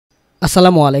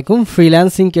আসসালামু আলাইকুম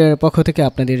ফ্রিল্যান্সিং এর পক্ষ থেকে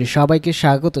আপনাদের সবাইকে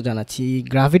স্বাগত জানাচ্ছি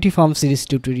গ্র্যাভিটি ফর্ম সিরিজ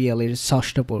টিউটোরিয়ালের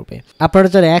ষষ্ঠ পর্বে। আপনারা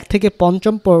যারা 1 থেকে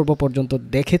 5ম পর্ব পর্যন্ত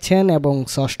দেখেছেন এবং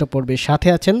ষষ্ঠ পর্বের সাথে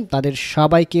আছেন তাদের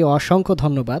সবাইকে অসংখ্য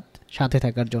ধন্যবাদ সাথে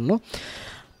থাকার জন্য।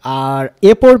 আর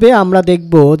এ পর্বে আমরা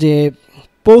দেখব যে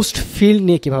পোস্ট ফিল্ড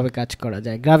নিয়ে কিভাবে কাজ করা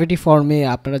যায়। গ্র্যাভিটি ফর্মে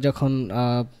আপনারা যখন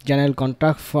জেনারেল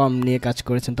কন্ট্রাক্ট ফর্ম নিয়ে কাজ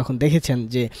করেছেন তখন দেখেছেন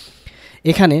যে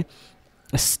এখানে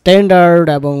স্ট্যান্ডার্ড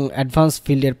এবং অ্যাডভান্স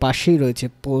ফিল্ডের পাশেই রয়েছে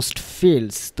পোস্ট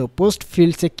ফিল্ডস। তো পোস্ট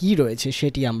ফিল্ডসে কি রয়েছে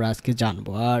সেটি আমরা আজকে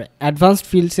জানবো। আর অ্যাডভান্স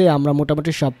ফিল্ডসে আমরা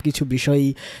মোটামুটি সব কিছু বিষয়ই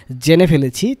জেনে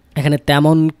ফেলেছি, এখানে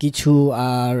তেমন কিছু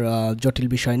আর জটিল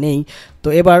বিষয় নেই। তো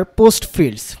এবার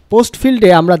পোস্ট ফিল্ডে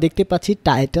আমরা দেখতে পাচ্ছি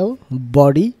title,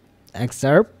 body,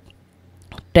 এক্সার্ভ,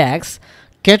 tax,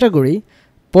 category,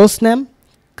 post name,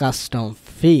 custom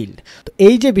field. তো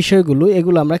এই যে বিষয়গুলো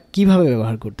এগুলো আমরা কিভাবে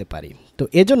ব্যবহার করতে পারি, তো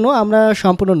এজন্য আমরা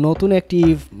সম্পূর্ণ নতুন একটি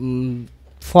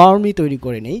ফর্মই তৈরি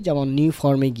করে নেই। যেমন নিউ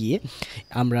ফর্মে গিয়ে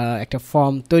আমরা একটা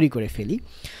ফর্ম তৈরি করে ফেলি।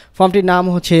 ফর্মটির নাম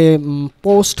হচ্ছে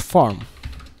পোস্ট ফর্ম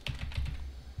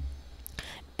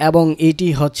এবং এটি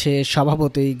হচ্ছে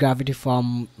স্বভাবতই গ্র্যাভিটি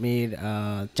ফর্মের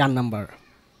 4 নাম্বার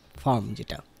ফর্ম,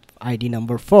 যেটা আইডি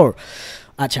নাম্বার 4।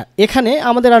 আচ্ছা, এখানে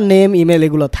আমাদের আর নেম, ইমেল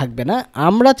এগুলো থাকবে না।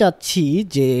 আমরা চাচ্ছি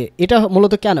যে এটা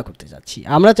মূলত কেন করতে চাচ্ছি,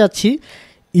 আমরা চাচ্ছি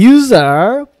ইউজার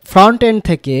ফ্রন্ট এন্ড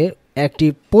থেকে একটি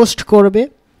পোস্ট করবে,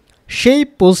 সেই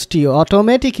পোস্টটি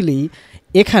অটোমেটিক্যালি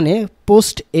এখানে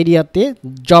পোস্ট এরিয়াতে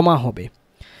জমা হবে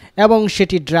এবং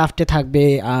সেটি ড্রাফটে থাকবে।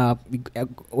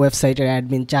 ওয়েবসাইটের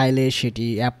অ্যাডমিন চাইলে সেটি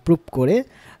অ্যাপ্রুভ করে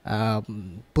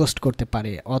পোস্ট করতে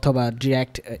পারে অথবা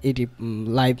ডিরেক্ট এটি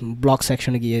লাইভ ব্লগ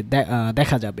সেকশনে গিয়ে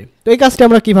দেখা যাবে। তো এই কাজটি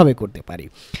আমরা কিভাবে করতে পারি?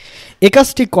 এই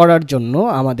কাজটি করার জন্য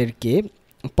আমাদেরকে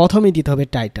প্রথমেই দিতে হবে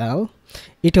টাইটেল।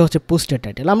 এটা হচ্ছে পোস্টের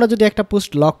টাইটেল। আমরা যদি একটা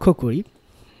পোস্ট লক্ষ্য করি,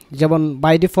 যেমন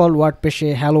বাই ডিফল্ট ওয়ার্ডপ্রেসে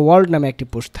হ্যালো ওয়ার্ল্ড নামে একটি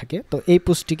পোস্ট থাকে, তো এই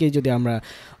পোস্টটিকে যদি আমরা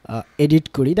এডিট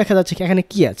করি দেখা যাচ্ছে কি এখানে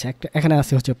কি আছে, এখানে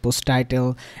আছে হচ্ছে পোস্ট টাইটেল,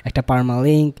 একটা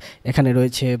পারমালিঙ্ক, এখানে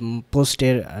রয়েছে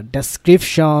পোস্টের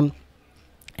ডেসক্রিপশন,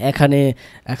 এখানে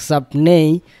অ্যাকসেপ্ট নেই,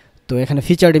 তো এখানে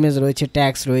ফিচার্ড ইমেজ রয়েছে,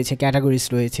 ট্যাক্স রয়েছে, ক্যাটাগরিজ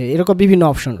রয়েছে, এরকম বিভিন্ন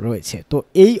অপশন রয়েছে। তো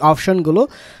এই অপশনগুলো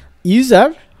ইউজার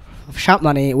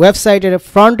মানে ওয়েবসাইটের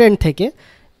ফ্রন্ট এন্ড থেকে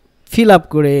ফিল আপ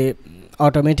করে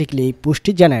অটোমেটিকলি এই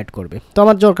পোস্টটি জেনারেট করবে। তো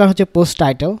আমার দরকার হচ্ছে পোস্ট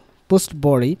টাইটেল, পোস্ট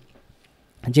বডি,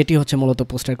 যেটি হচ্ছে মূলত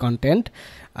পোস্টের কন্টেন্ট।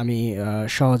 আমি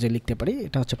সহজে লিখতে পারি,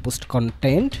 এটা হচ্ছে পোস্ট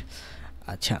কন্টেন্ট।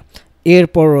 আচ্ছা,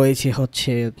 এরপর রয়েছে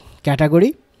হচ্ছে ক্যাটাগরি।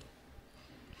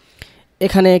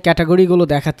 এখানে ক্যাটাগরিগুলো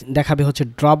দেখাবে হচ্ছে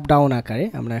ড্রপ ডাউন আকারে।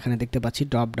 আমরা এখানে দেখতে পাচ্ছি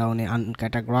ড্রপ ডাউনে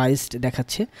আনক্যাটাগরাইজড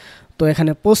দেখাচ্ছে। তো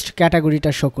এখানে পোস্ট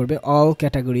ক্যাটাগরিটা শো করবে, অল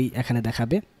ক্যাটাগরি এখানে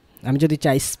দেখাবে। আমি যদি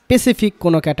চাই স্পেসিফিক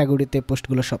কোনো ক্যাটাগরিতে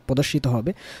পোস্টগুলো সব প্রদর্শিত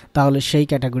হবে তাহলে সেই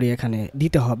ক্যাটাগরি এখানে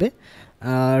দিতে হবে।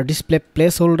 ডিসপ্লে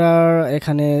প্লেস হোল্ডার,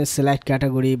 এখানে সিলেক্ট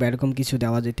ক্যাটাগরি বা এরকম কিছু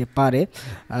দেওয়া যেতে পারে।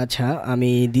 আচ্ছা,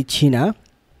 আমি দিচ্ছি না।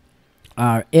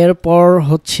 আর এরপর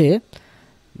হচ্ছে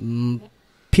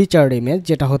ফিচার্ড ইমেজ,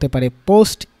 যেটা হতে পারে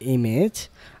পোস্ট ইমেজ।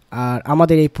 আর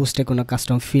আমাদের এই পোস্টে কোনো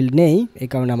কাস্টম ফিল্ড নেই, এই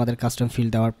কারণে আমাদের কাস্টম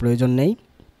ফিল্ড দেওয়ার প্রয়োজন নেই।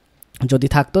 যদি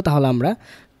থাকতো তাহলে আমরা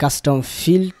কাস্টম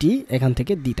ফিল্ডটি এখান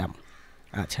থেকে দিতাম।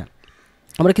 আচ্ছা,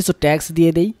 আমরা কিছু ট্যাক্স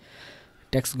দিয়ে দেই,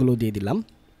 ট্যাক্সগুলো দিয়ে দিলাম।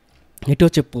 এটা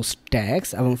হচ্ছে পোস্ট ট্যাক্স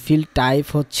এবং ফিল্ড টাইপ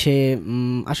হচ্ছে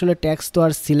আসলে ট্যাক্স তো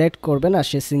আর সিলেক্ট করবে না,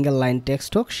 সে সিঙ্গেল লাইন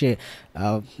টেক্সট হোক সে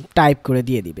টাইপ করে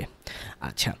দিয়ে দিবে।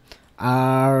 আচ্ছা,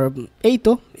 আর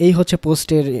এই হচ্ছে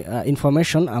পোস্টের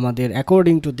ইনফরমেশন আমাদের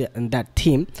অ্যাকর্ডিং টু দ্যাট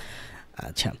থিম।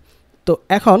 আচ্ছা, তো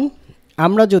এখন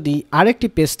আমরা যদি আরেকটি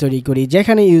পেজ তৈরি করি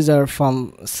যেখানে ইউজার ফর্ম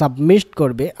সাবমিট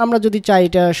করবে, আমরা যদি চাই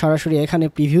এটা সরাসরি এখানে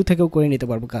প্রিভিউ থেকেও করে নিতে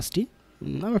পারবো কাজটি।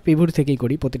 আমরা প্রিভিউ থেকেই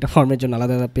করি, প্রতিটা ফর্মের জন্য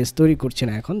আলাদা আলাদা পেজ তৈরি করছি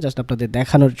না এখন, জাস্ট আপনাদের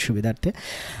দেখানোর সুবিধার্থে।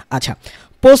 আচ্ছা,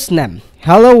 post name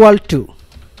hello world 2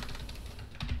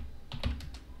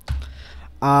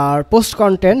 R post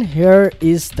content here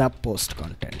is the post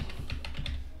content.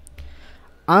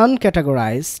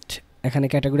 আনক্যাটাগরাইজড, এখানে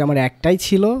ক্যাটাগরি আমার একটাই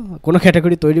ছিল, কোনো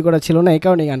ক্যাটাগরি তৈরি করা ছিল না, এই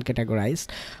কারণে আনক্যাটাগরাইজড।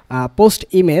 পোস্ট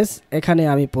ইমেজ, এখানে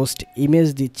আমি পোস্ট ইমেজ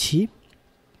দিচ্ছি,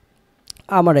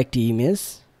 আমার একটি ইমেজ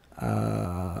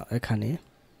এখানে।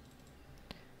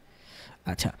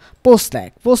 আচ্ছা,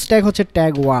 পোস্ট ট্যাগ হচ্ছে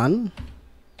ট্যাগ 1,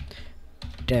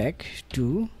 ট্যাগ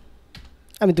 2,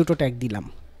 আমি দুটো ট্যাগ দিলাম।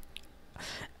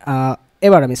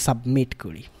 এবার আমি সাবমিট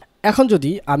করি। এখন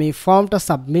যদি আমি ফর্মটা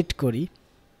সাবমিট করি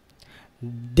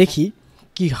দেখি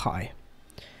কি হয়।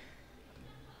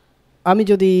 আমি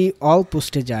যদি অল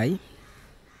পোস্টে যাই,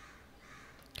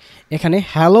 এখানে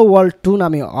হ্যালো ওয়ার্ল্ড 2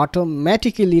 নামে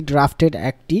অটোমেটিক্যালি ড্রাফটেড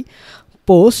একটি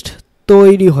পোস্ট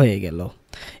তৈরি হয়ে গেল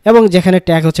এবং যেখানে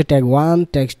ট্যাগ হচ্ছে ট্যাগ 1,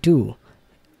 ট্যাগ 2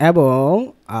 এবং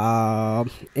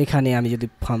এখানে আমি যদি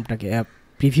ফর্মটাকে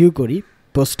প্রিভিউ করি,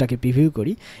 পোস্টটাকে প্রিভিউ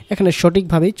করি, এখানে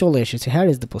সঠিকভাবেই চলে এসেছে hair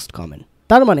is the post comment.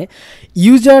 তার মানে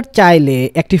ইউজার চাইলে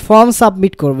একটি ফর্ম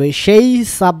সাবমিট করবে, সেই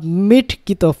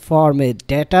সাবমিটকৃত ফর্মের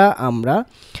ডেটা আমরা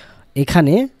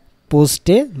এখানে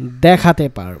পোস্টে দেখাতে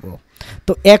পারবো।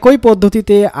 তো একই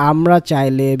পদ্ধতিতে আমরা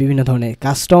চাইলে বিভিন্ন ধরনের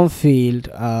কাস্টম ফিল্ড,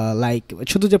 লাইক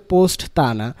শুধু যে পোস্ট তা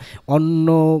না, অন্য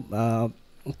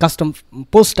কাস্টম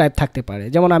পোস্ট টাইপ থাকতে পারে।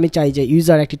 যেমন আমি চাই যে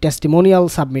ইউজার একটি টেস্টিমোনিয়াল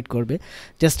সাবমিট করবে,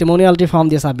 টেস্টিমোনিয়ালটি ফর্ম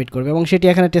দিয়ে সাবমিট করবে এবং সেটি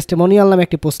এখানে টেস্টিমোনিয়াল নামে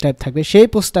একটি পোস্ট টাইপ থাকবে, সেই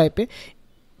পোস্ট টাইপে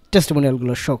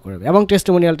টেস্টিমোনিয়ালগুলো শো করবে এবং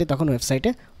টেস্টিমোনিয়ালটি তখন ওয়েবসাইটে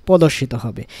প্রদর্শিত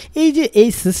হবে। এই যে এই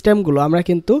সিস্টেমগুলো আমরা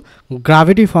কিন্তু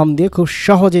গ্র্যাভিটি ফর্ম দিয়ে খুব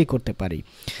সহজেই করতে পারি।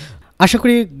 আশা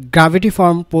করি গ্র্যাভিটি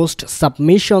ফর্ম পোস্ট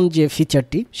সাবমিশন যে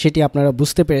ফিচারটি সেটি আপনারা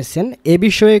বুঝতে পেরেছেন। এ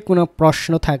বিষয়ে কোনো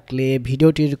প্রশ্ন থাকলে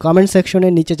ভিডিওটির কমেন্ট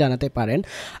সেকশনের নিচে জানাতে পারেন।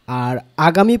 আর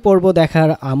আগামী পর্ব দেখার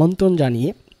আমন্ত্রণ জানিয়ে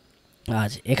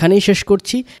আজ এখানেই শেষ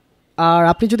করছি। আর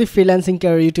আপনি যদি ফ্রিল্যান্সিং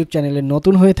ক্যারিয়ার ইউটিউব চ্যানেলে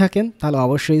নতুন হয়ে থাকেন তাহলে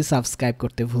অবশ্যই সাবস্ক্রাইব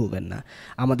করতে ভুলবেন না।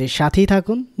 আমাদের সাথেই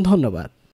থাকুন। ধন্যবাদ।